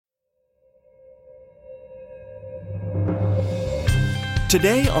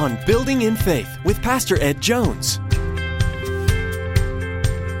Today on Building in Faith with Pastor Ed Jones.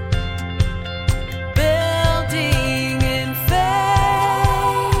 Building in Faith.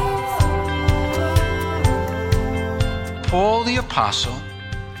 Paul the Apostle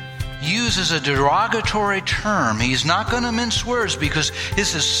uses a derogatory term. He's not going to mince words because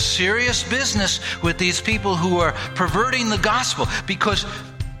this is serious business with these people who are perverting the gospel, because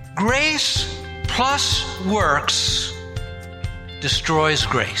grace plus works destroys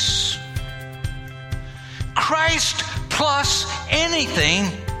grace. Christ plus anything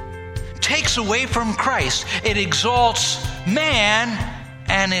takes away from Christ. It exalts man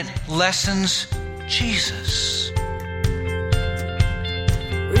and it lessens Jesus.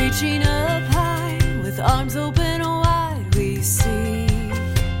 Reaching up high with arms open wide, we see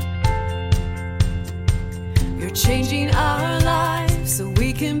you're changing our lives so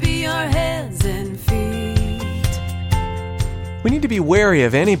we can be our hands and feet. We need to be wary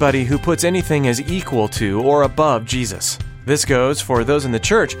of anybody who puts anything as equal to or above Jesus. This goes for those in the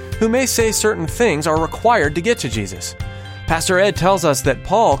church who may say certain things are required to get to Jesus. Pastor Ed tells us that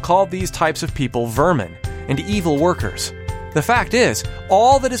Paul called these types of people vermin and evil workers. The fact is,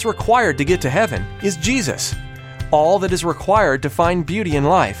 all that is required to get to heaven is Jesus. All that is required to find beauty in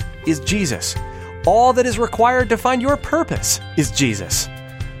life is Jesus. All that is required to find your purpose is Jesus.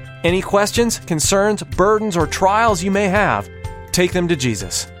 Any questions, concerns, burdens, or trials you may have, take them to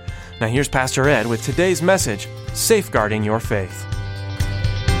Jesus. Now here's Pastor Ed with today's message, Safeguarding Your Faith.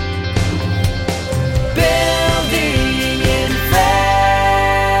 Building in Faith.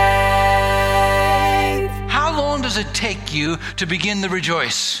 How long does it take you to begin to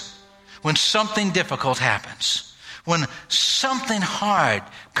rejoice when something difficult happens? When something hard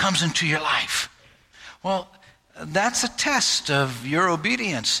comes into your life? Well, that's a test of your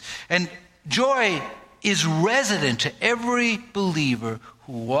obedience. And joy is resident to every believer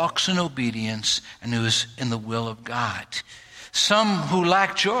who walks in obedience and who is in the will of God. Some who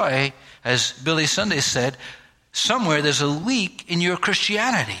lack joy, as Billy Sunday said, somewhere there's a leak in your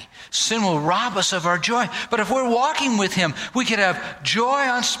Christianity. Sin will rob us of our joy. But if we're walking with Him, we can have joy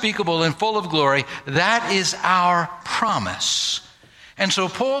unspeakable and full of glory. That is our promise. And so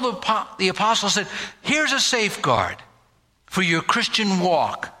Paul the Apostle said, here's a safeguard for your Christian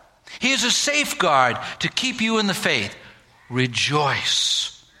walk. Here's a safeguard to keep you in the faith.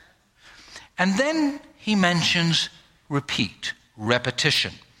 Rejoice. And then he mentions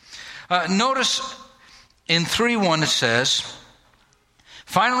repetition. Notice in 3:1 it says,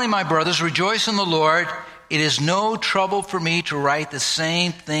 finally, my brothers, rejoice in the Lord. It is no trouble for me to write the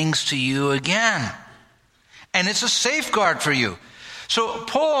same things to you again. And it's a safeguard for you. So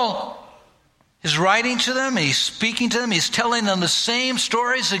Paul is writing to them, he's speaking to them, he's telling them the same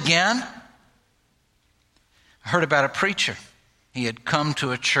stories again. I heard about a preacher. He had come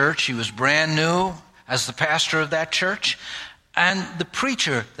to a church. He was brand new as the pastor of that church. And the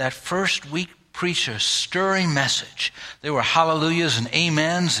preacher, that first week, preached a stirring message. There were hallelujahs and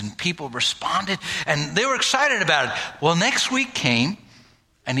amens, and people responded, and they were excited about it. Well, next week came,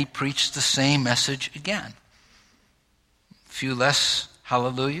 and he preached the same message again. A few less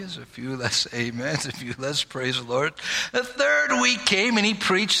hallelujahs, a few less amens, a few less praise the Lord. The third week came and he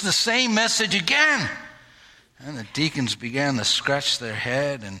preached the same message again. And the deacons began to scratch their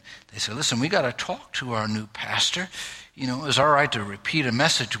head and they said, listen, we got to talk to our new pastor. You know, it's all right to repeat a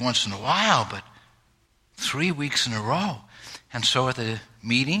message once in a while, but 3 weeks in a row. And so at the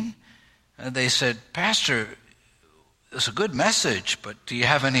meeting, they said, Pastor, it's a good message, but do you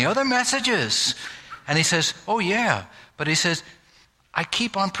have any other messages? And he says, oh yeah. But he says, I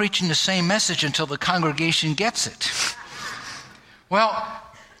keep on preaching the same message until the congregation gets it. Well,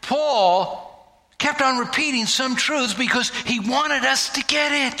 Paul kept on repeating some truths because he wanted us to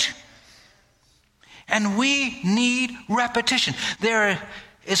get it. And we need repetition. There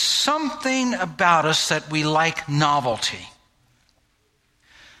is something about us that we like novelty.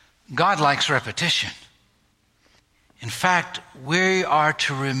 God likes repetition. In fact, we are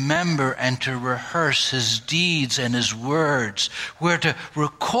to remember and to rehearse His deeds and His words. We're to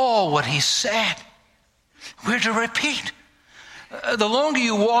recall what He said. We're to repeat. The longer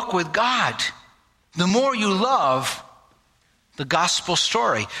you walk with God, the more you love the gospel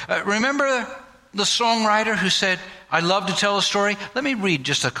story. Remember the songwriter who said, I love to tell a story? Let me read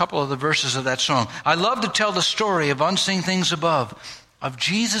just a couple of the verses of that song. I love to tell the story of unseen things above, of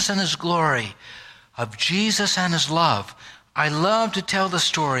Jesus and His glory, of Jesus and His love. I love to tell the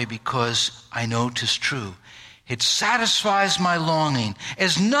story because I know 'tis true. It satisfies my longing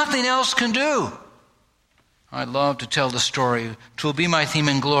as nothing else can do. I love to tell the story. 'Twill be my theme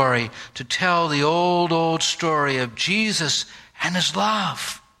and glory to tell the old, old story of Jesus and his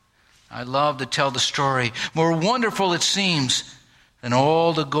love. I love to tell the story. More wonderful it seems than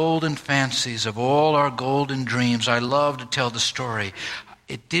all the golden fancies of all our golden dreams. I love to tell the story.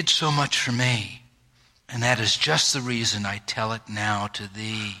 It did so much for me, and that is just the reason I tell it now to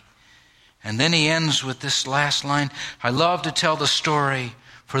thee. And then he ends with this last line. I love to tell the story,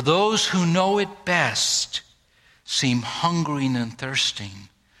 for those who know it best seem hungering and thirsting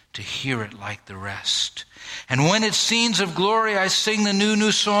to hear it like the rest. And when it's scenes of glory, I sing the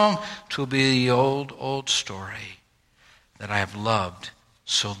new song. 'Twill be the old story that I have loved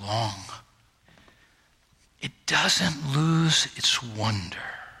so long. It doesn't lose its wonder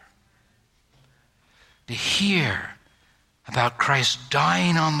to hear about Christ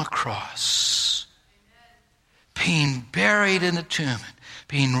dying on the cross, being buried in the tomb,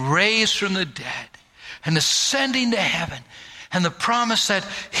 being raised from the dead, and ascending to heaven, and the promise that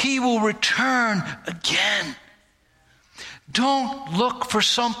he will return again. Don't look for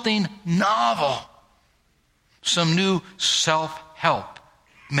something novel, some new self-help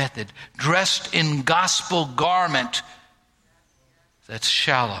method dressed in gospel garment that's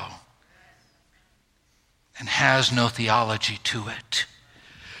shallow and has no theology to it.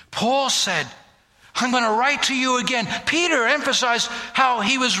 Paul said, I'm going to write to you again. Peter emphasized how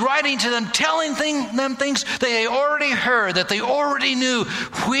he was writing to them, telling them things they already heard, that they already knew.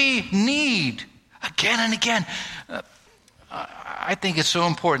 We need, again and again. I think it's so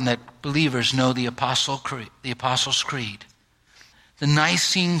important that believers know the Apostles' Creed, the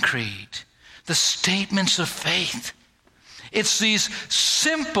Nicene Creed, the statements of faith. It's these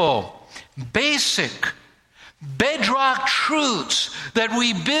simple, basic, bedrock truths that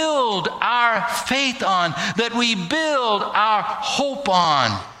we build our faith on, that we build our hope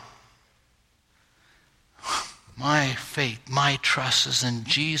on. My faith, my trust is in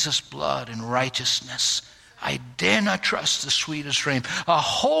Jesus' blood and righteousness. I dare not trust the sweetest frame. A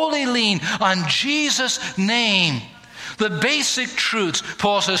holy lean on Jesus' name. The basic truths,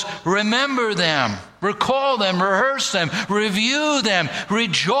 Paul says, remember them, recall them, rehearse them, review them,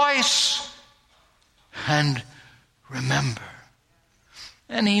 rejoice, and remember.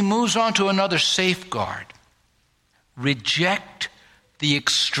 And he moves on to another safeguard. Reject the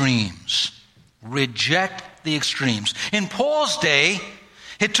extremes. Reject the extremes. In Paul's day,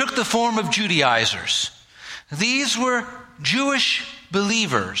 it took the form of Judaizers. These were Jewish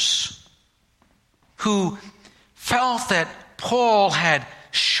believers who felt that Paul had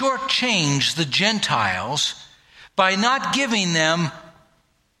shortchanged the Gentiles by not giving them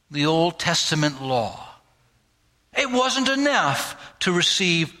the Old Testament law. It wasn't enough to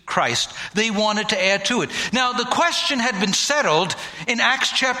receive Christ. They wanted to add to it. Now, the question had been settled in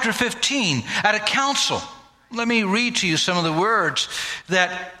Acts chapter 15 at a council. Let me read to you some of the words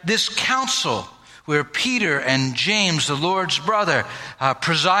that this council, where Peter and James, the Lord's brother,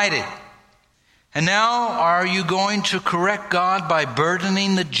 presided. And now are you going to correct God by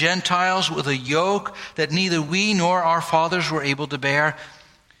burdening the Gentiles with a yoke that neither we nor our fathers were able to bear?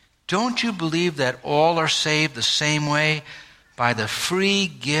 Don't you believe that all are saved the same way by the free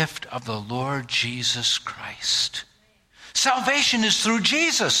gift of the Lord Jesus Christ? Salvation is through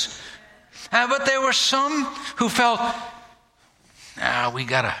Jesus. But there were some who felt, we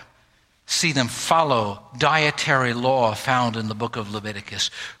got to see them follow dietary law found in the book of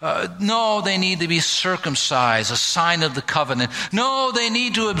Leviticus. No, they need to be circumcised, a sign of the covenant. No, they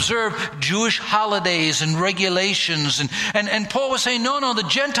need to observe Jewish holidays and regulations. And Paul was saying, no, the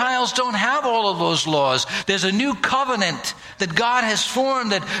Gentiles don't have all of those laws. There's a new covenant that God has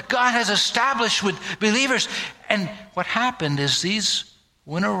formed, that God has established with believers. And what happened is these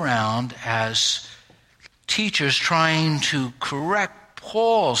went around as teachers trying to correct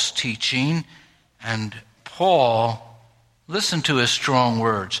Paul's teaching, and Paul, listen to his strong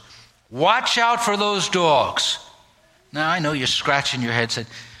words. Watch out for those dogs. Now, I know you're scratching your head, saying,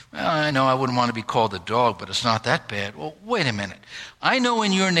 well, I know I wouldn't want to be called a dog, but it's not that bad. Well, wait a minute. I know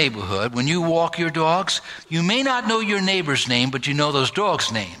in your neighborhood, when you walk your dogs, you may not know your neighbor's name, but you know those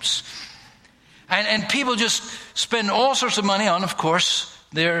dogs' names. And people just spend all sorts of money on, of course,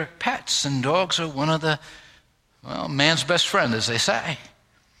 their pets. And dogs are one of the man's best friend, as they say.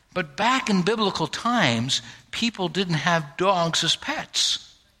 But back in biblical times, people didn't have dogs as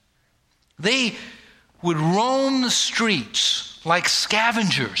pets. They would roam the streets like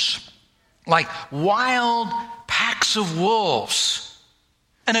scavengers, like wild packs of wolves.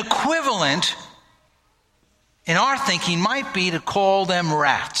 An equivalent, in our thinking, might be to call them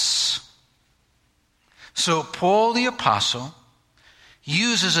rats. So Paul the Apostle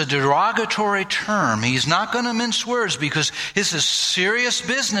uses a derogatory term. He's not going to mince words because this is serious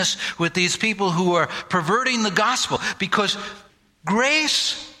business with these people who are perverting the gospel. Because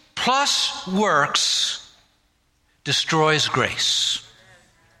Grace plus works destroys grace.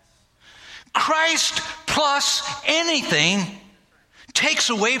 Christ plus anything takes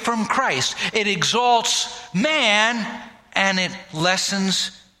away from Christ. It exalts man and it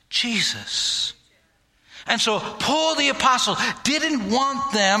lessens Jesus. And so Paul the Apostle didn't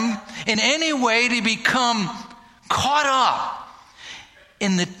want them in any way to become caught up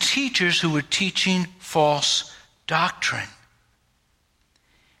in the teachers who were teaching false doctrine.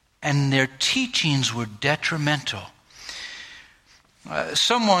 And their teachings were detrimental.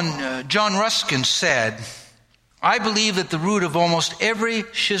 John Ruskin said, "I believe that the root of almost every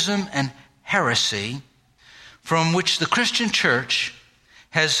schism and heresy from which the Christian church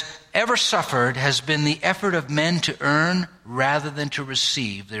has ever suffered has been the effort of men to earn rather than to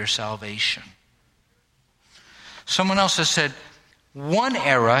receive their salvation." Someone else has said, "One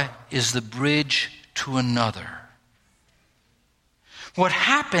era is the bridge to another." What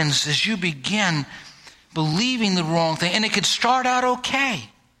happens is you begin believing the wrong thing, and it could start out okay.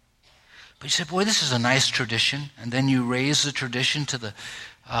 But you say, boy, this is a nice tradition, and then you raise the tradition to the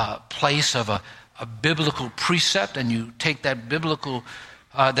place of a biblical precept, and you take that biblical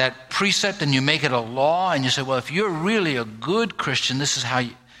that precept and you make it a law, and you say, well, if you're really a good Christian, this is how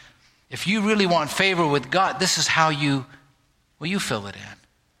you, if you really want favor with God, this is how you fill it in.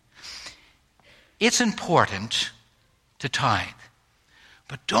 It's important to tithe,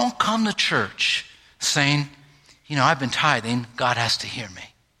 but don't come to church saying, I've been tithing, God has to hear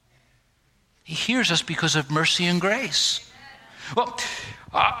me. He hears us because of mercy and grace. Well,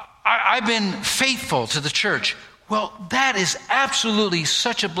 I've been faithful to the church. Well, that is absolutely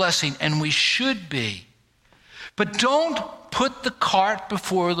such a blessing, and we should be. But don't put the cart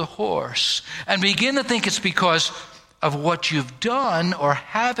before the horse and begin to think it's because of what you've done or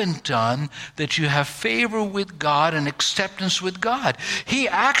haven't done that you have favor with God and acceptance with God. He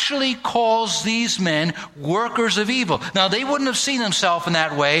actually calls these men workers of evil. Now, they wouldn't have seen themselves in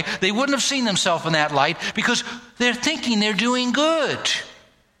that way. They wouldn't have seen themselves in that light because they're thinking they're doing good.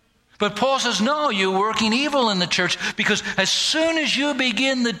 But Paul says, no, you're working evil in the church, because as soon as you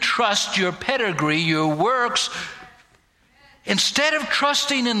begin to trust your pedigree, your works, instead of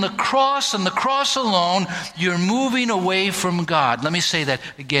trusting in the cross and the cross alone, you're moving away from God. Let me say that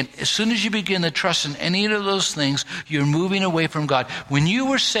again. As soon as you begin to trust in any of those things, you're moving away from God. When you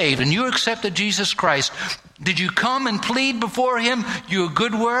were saved and you accepted Jesus Christ, did you come and plead before Him your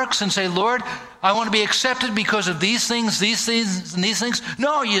good works and say, Lord, I want to be accepted because of these things, and these things?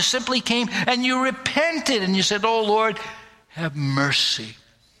 No, you simply came and you repented and you said, oh Lord, have mercy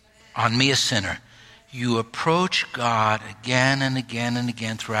on me, a sinner. You approach God again and again and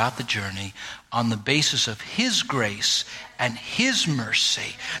again throughout the journey on the basis of His grace and His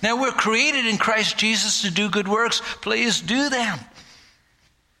mercy. Now, we're created in Christ Jesus to do good works. Please do them.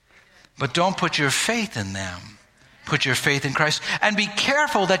 But don't put your faith in them. Put your faith in Christ. And be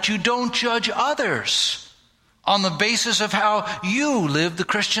careful that you don't judge others on the basis of how you live the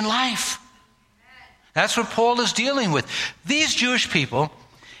Christian life. That's what Paul is dealing with. These Jewish people,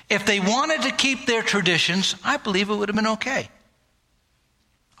 if they wanted to keep their traditions, I believe it would have been okay.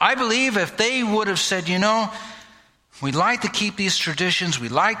 I believe if they would have said, we like to keep these traditions, we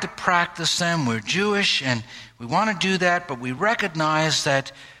like to practice them, we're Jewish, and we want to do that, but we recognize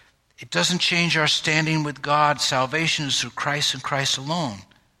that it doesn't change our standing with God. Salvation is through Christ and Christ alone.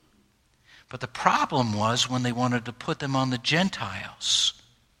 But the problem was when they wanted to put them on the Gentiles,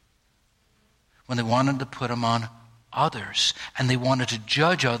 when they wanted to put them on others, and they wanted to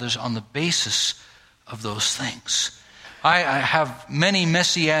judge others on the basis of those things. I have many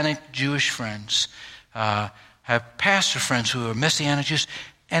Messianic Jewish friends, have pastor friends who are Messianic Jews,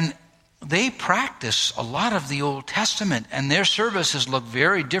 and they practice a lot of the Old Testament, and their services look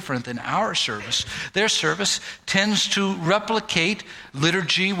very different than our service. Their service tends to replicate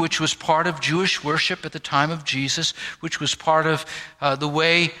liturgy, which was part of Jewish worship at the time of Jesus, which was part of the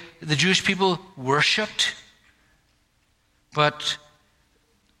way the Jewish people worshipped. But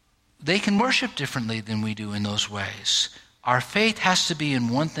they can worship differently than we do in those ways. Our faith has to be in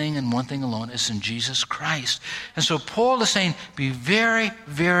one thing and one thing alone. It's in Jesus Christ. And so Paul is saying, be very,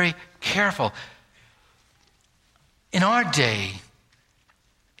 very careful. In our day,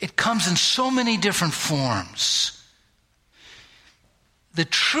 it comes in so many different forms. The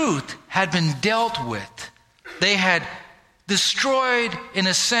truth had been dealt with. They had destroyed, in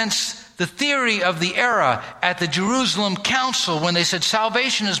a sense, the theory of the era at the Jerusalem Council when they said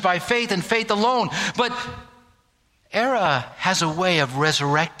salvation is by faith and faith alone. But error has a way of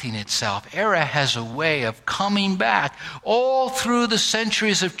resurrecting itself. Error has a way of coming back. All through the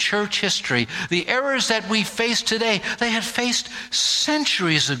centuries of church history, the errors that we face today, they had faced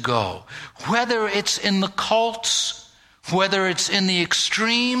centuries ago. Whether it's in the cults, whether it's in the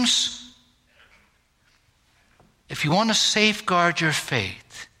extremes. If you want to safeguard your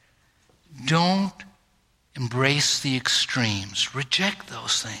faith, don't embrace the extremes. Reject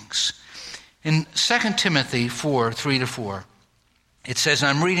those things. In 2 Timothy 4, 3-4, it says, and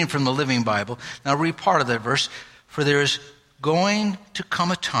I'm reading from the Living Bible. Now read part of that verse. For there is going to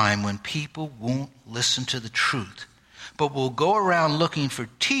come a time when people won't listen to the truth, but will go around looking for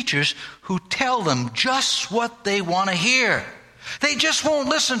teachers who tell them just what they want to hear. They just won't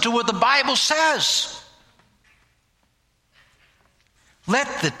listen to what the Bible says.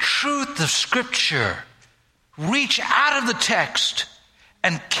 Let the truth of Scripture reach out of the text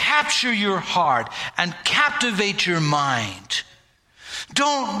and capture your heart and captivate your mind.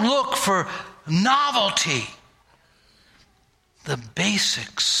 Don't look for novelty. The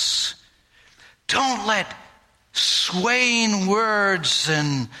basics. Don't let swaying words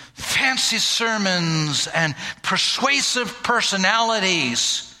and fancy sermons and persuasive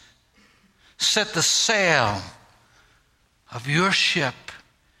personalities set the sail of your ship,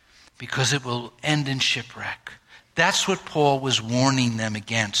 because it will end in shipwreck. That's what Paul was warning them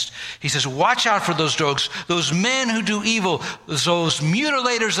against. He says, watch out for those dogs, those men who do evil, those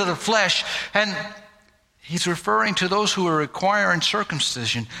mutilators of the flesh. And he's referring to those who are requiring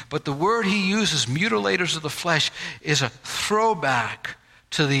circumcision. But the word he uses, mutilators of the flesh, is a throwback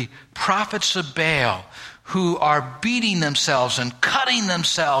to the prophets of Baal who are beating themselves and cutting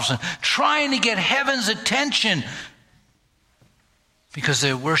themselves and trying to get heaven's attention because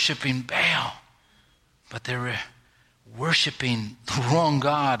they're worshiping Baal. But they're worshiping the wrong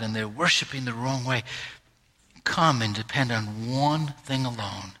God, and they're worshiping the wrong way. Come and depend on one thing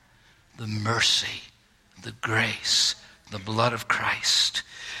alone: the mercy, the grace, the blood of Christ.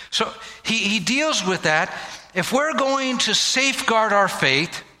 So he deals with that. If we're going to safeguard our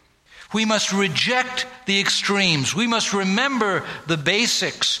faith, we must reject the extremes. We must remember the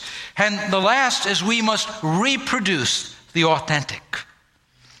basics. And the last is we must reproduce the authentic.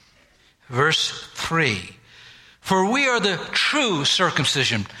 Verse 3. For we are the true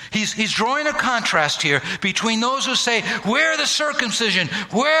circumcision. He's drawing a contrast here between those who say, we're the circumcision.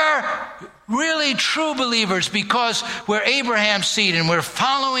 We're really true believers because we're Abraham's seed and we're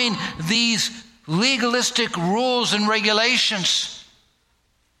following these legalistic rules and regulations.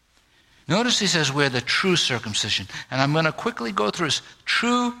 Notice he says we're the true circumcision. And I'm going to quickly go through this.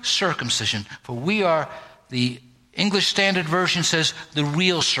 True circumcision. For we are, the English Standard Version says, the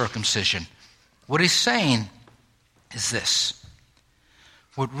real circumcision. What he's saying is this: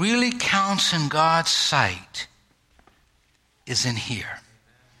 what really counts in God's sight is in here.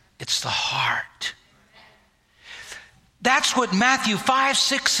 It's the heart. That's what Matthew 5,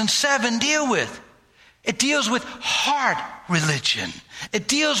 6, and 7 deal with. It deals with heart religion. It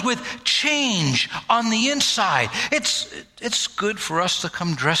deals with change on the inside. It's good for us to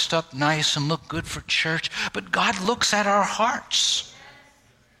come dressed up nice and look good for church, but God looks at our hearts.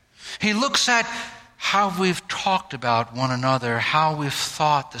 He looks at how we've talked about one another, how we've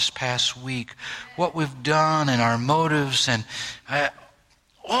thought this past week, what we've done and our motives, and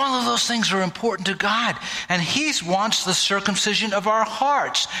all of those things are important to God. And He wants the circumcision of our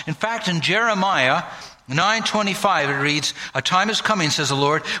hearts. In fact, in Jeremiah 9:25 it reads, a time is coming, says the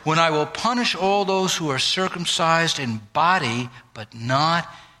Lord, when I will punish all those who are circumcised in body, but not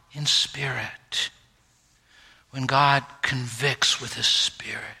in spirit. When God convicts with His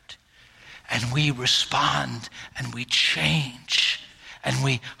Spirit, and we respond, and we change, and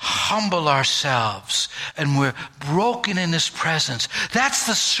we humble ourselves, and we're broken in His presence. That's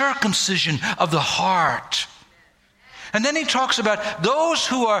the circumcision of the heart. And then he talks about those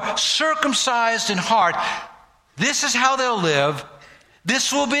who are circumcised in heart. This is how they'll live.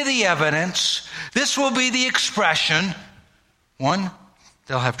 This will be the evidence. This will be the expression. One,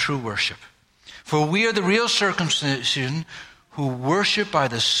 they'll have true worship. For we are the real circumcision who worship by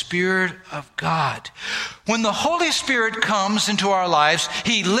the Spirit of God. When the Holy Spirit comes into our lives,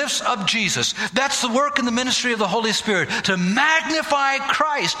 He lifts up Jesus. That's the work in the ministry of the Holy Spirit, to magnify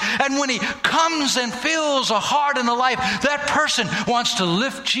Christ. And when He comes and fills a heart and a life, that person wants to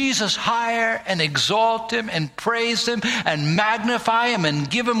lift Jesus higher and exalt Him and praise Him and magnify Him and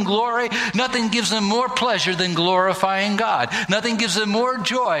give Him glory. Nothing gives them more pleasure than glorifying God. Nothing gives them more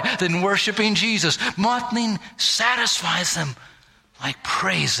joy than worshiping Jesus. Nothing satisfies them like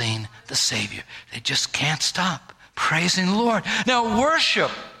praising the Savior. They just can't stop praising the Lord. Now,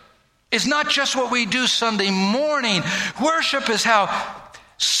 worship is not just what we do Sunday morning. Worship is how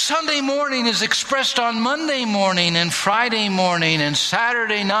Sunday morning is expressed on Monday morning and Friday morning and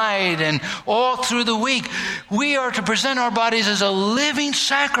Saturday night and all through the week. We are to present our bodies as a living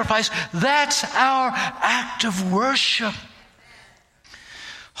sacrifice. That's our act of worship.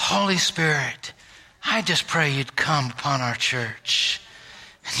 Holy Spirit, I just pray you'd come upon our church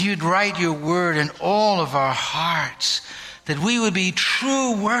and you'd write your word in all of our hearts, that we would be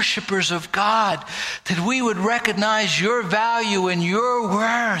true worshipers of God, that we would recognize your value and your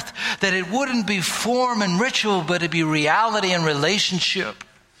worth, that it wouldn't be form and ritual, but it'd be reality and relationship.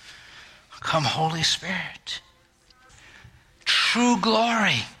 Come, Holy Spirit. True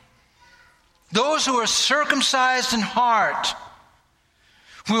glory. Those who are circumcised in heart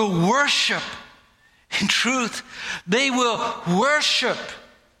will worship in truth. They will worship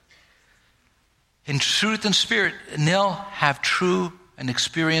in truth and spirit, and they'll have true and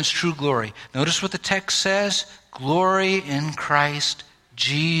experience true glory. Notice what the text says: glory in Christ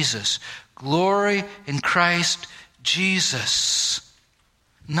Jesus. Glory in Christ Jesus.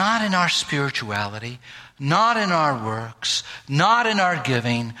 Not in our spirituality, not in our works, not in our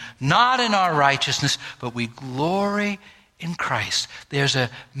giving, not in our righteousness, but we glory in Christ. There's a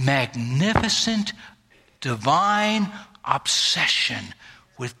magnificent divine obsession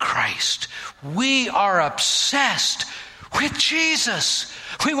with Christ. We are obsessed with Jesus.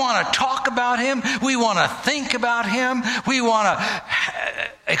 We want to talk about him. We want to think about him. We want to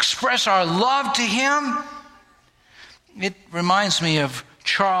express our love to him. It reminds me of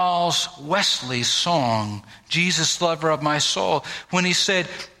Charles Wesley's song, Jesus, Lover of My Soul, when he said,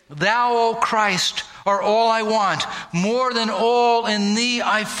 "Thou, O Christ, are all I want. More than all in thee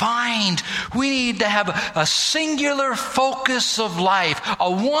I find." We need to have a singular focus of life, a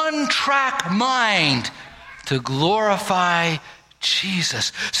one-track mind to glorify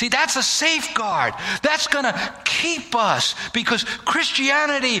Jesus. See, that's a safeguard. That's going to keep us, because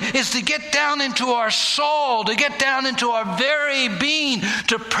Christianity is to get down into our soul, to get down into our very being,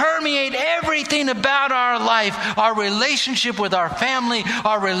 to permeate everything about our life, our relationship with our family,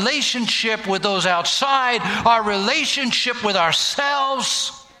 our relationship with those outside, our relationship with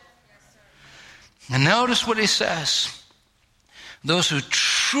ourselves. And notice what he says. Those who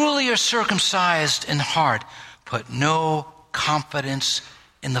truly are circumcised in heart put no confidence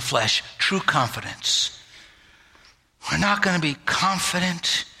in the flesh. True confidence. We're not going to be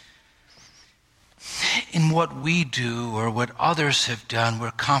confident in what we do or what others have done.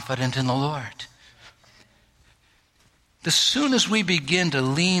 We're confident in the Lord. As soon as we begin to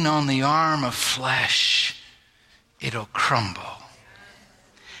lean on the arm of flesh, it'll crumble.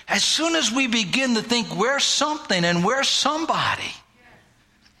 As soon as we begin to think we're something and we're somebody,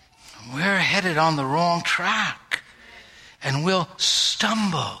 we're headed on the wrong track. And we'll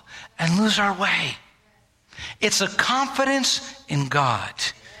stumble and lose our way. It's a confidence in God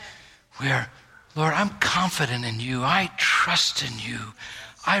where, Lord, I'm confident in you. I trust in you.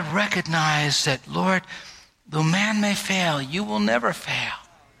 I recognize that, Lord, though man may fail, you will never fail.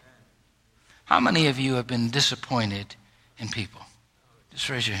 How many of you have been disappointed in people? Just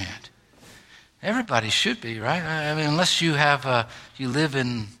raise your hand. Everybody should be, right? I mean, unless you have, you live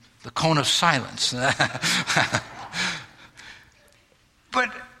in the cone of silence. But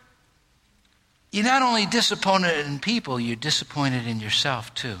you're not only disappointed in people, you're disappointed in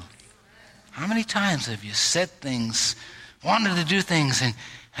yourself too. How many times have you said things, wanted to do things, and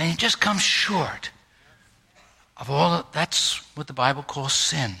you just come short of all? That's what the Bible calls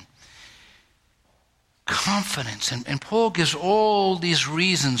sin. Confidence. And Paul gives all these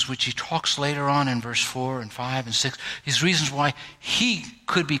reasons, which he talks later on in verse 4 and 5 and 6, these reasons why he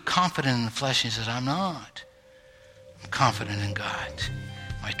could be confident in the flesh. He says, I'm not. I'm confident in God.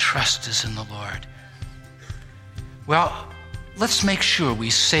 My trust is in the Lord. Well, let's make sure we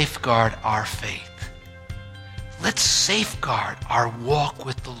safeguard our faith. Let's safeguard our walk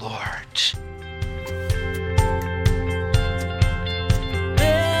with the Lord.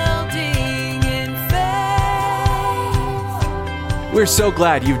 We're so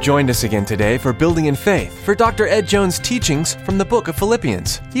glad you've joined us again today for Building in Faith, for Dr. Ed Jones' teachings from the book of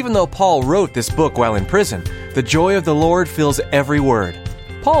Philippians. Even though Paul wrote this book while in prison, the joy of the Lord fills every word.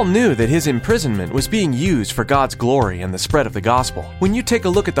 Paul knew that his imprisonment was being used for God's glory and the spread of the gospel. When you take a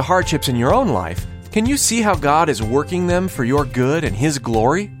look at the hardships in your own life, can you see how God is working them for your good and His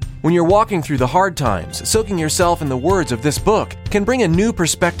glory? When you're walking through the hard times, soaking yourself in the words of this book can bring a new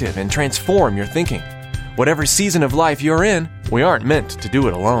perspective and transform your thinking. Whatever season of life you're in, we aren't meant to do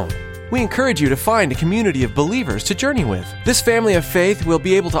it alone. We encourage you to find a community of believers to journey with. This family of faith will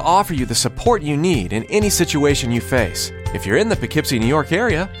be able to offer you the support you need in any situation you face. If you're in the Poughkeepsie, New York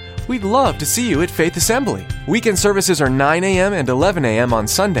area, We'd love to see you at Faith Assembly. Weekend services are 9 a.m. and 11 a.m. on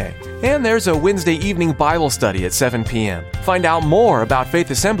Sunday, and there's a Wednesday evening Bible study at 7 p.m. Find out more about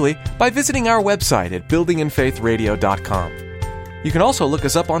Faith Assembly by visiting our website at buildinginfaithradio.com. You can also look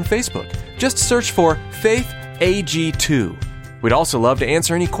us up on Facebook. Just search for Faith AG2. We'd also love to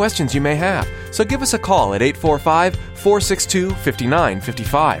answer any questions you may have, so give us a call at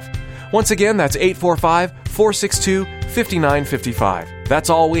 845-462-5955. Once again, that's 845-462-5955. That's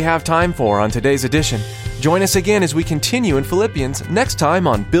all we have time for on today's edition. Join us again as we continue in Philippians next time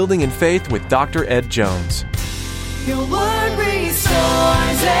on Building in Faith with Dr. Ed Jones. Your word restores.